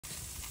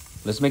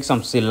Let's make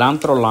some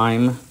cilantro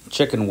lime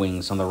chicken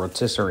wings on the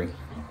rotisserie.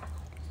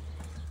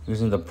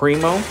 Using the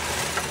Primo,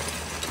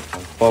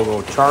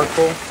 Fogo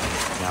charcoal.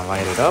 Now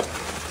light it up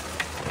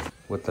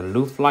with the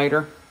loop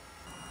lighter.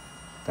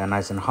 That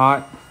nice and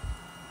hot.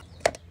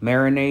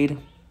 Marinade. I'm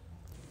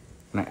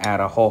gonna add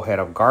a whole head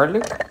of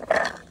garlic,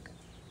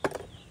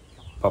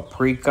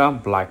 paprika,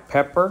 black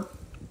pepper,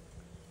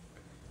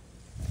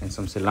 and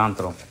some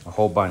cilantro, a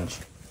whole bunch.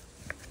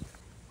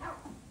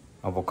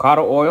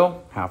 Avocado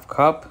oil, half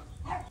cup,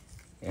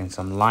 and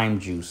some lime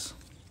juice.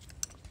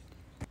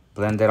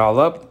 Blend it all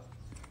up.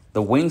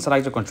 The wings, I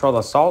like to control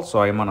the salt,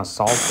 so I'm gonna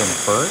salt them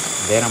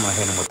first. Then I'm gonna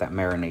hit them with that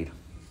marinade.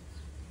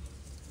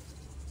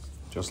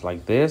 Just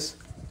like this.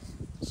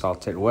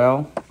 Salt it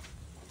well.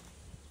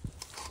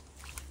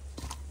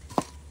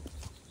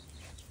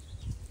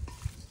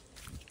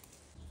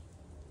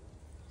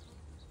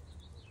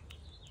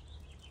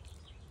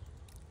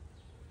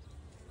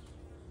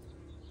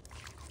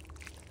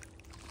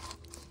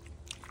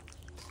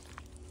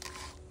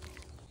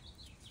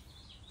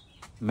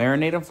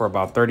 Marinate them for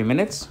about 30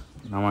 minutes.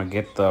 Now I'm gonna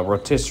get the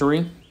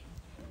rotisserie.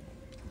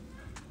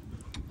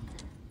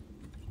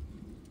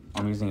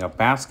 I'm using a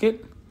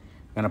basket.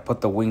 I'm gonna put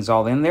the wings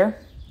all in there.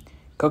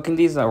 Cooking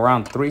these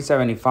around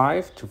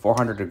 375 to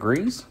 400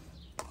 degrees.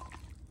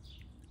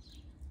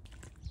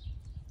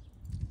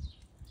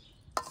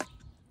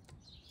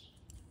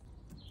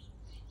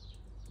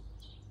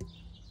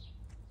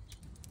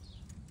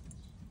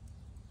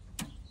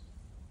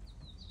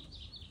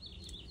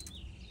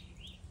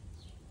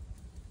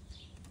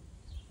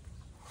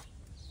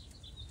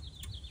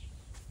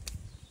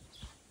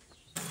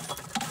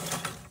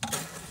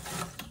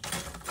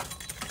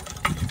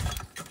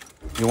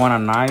 You want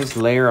a nice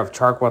layer of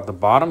charcoal at the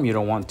bottom. You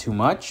don't want too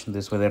much.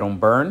 This way they don't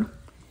burn.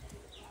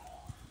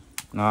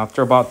 Now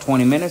after about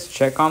 20 minutes,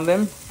 check on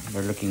them.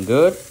 They're looking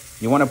good.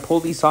 You want to pull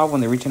these off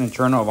when they reach an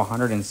internal of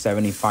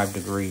 175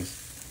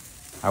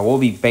 degrees. I will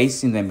be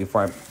basting them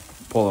before I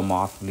pull them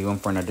off. Leave them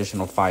for an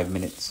additional 5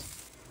 minutes.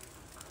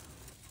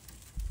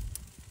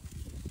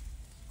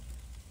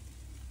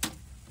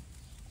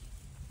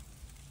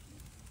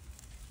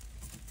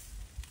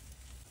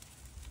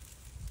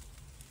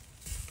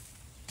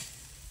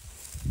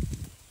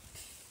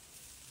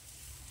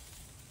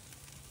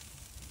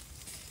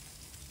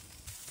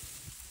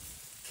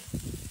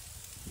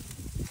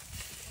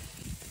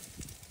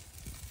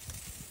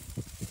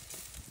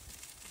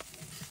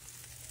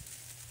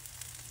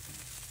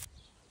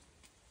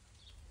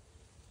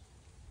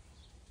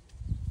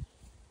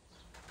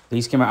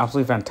 These came out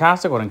absolutely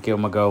fantastic. Why don't give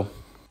them a go?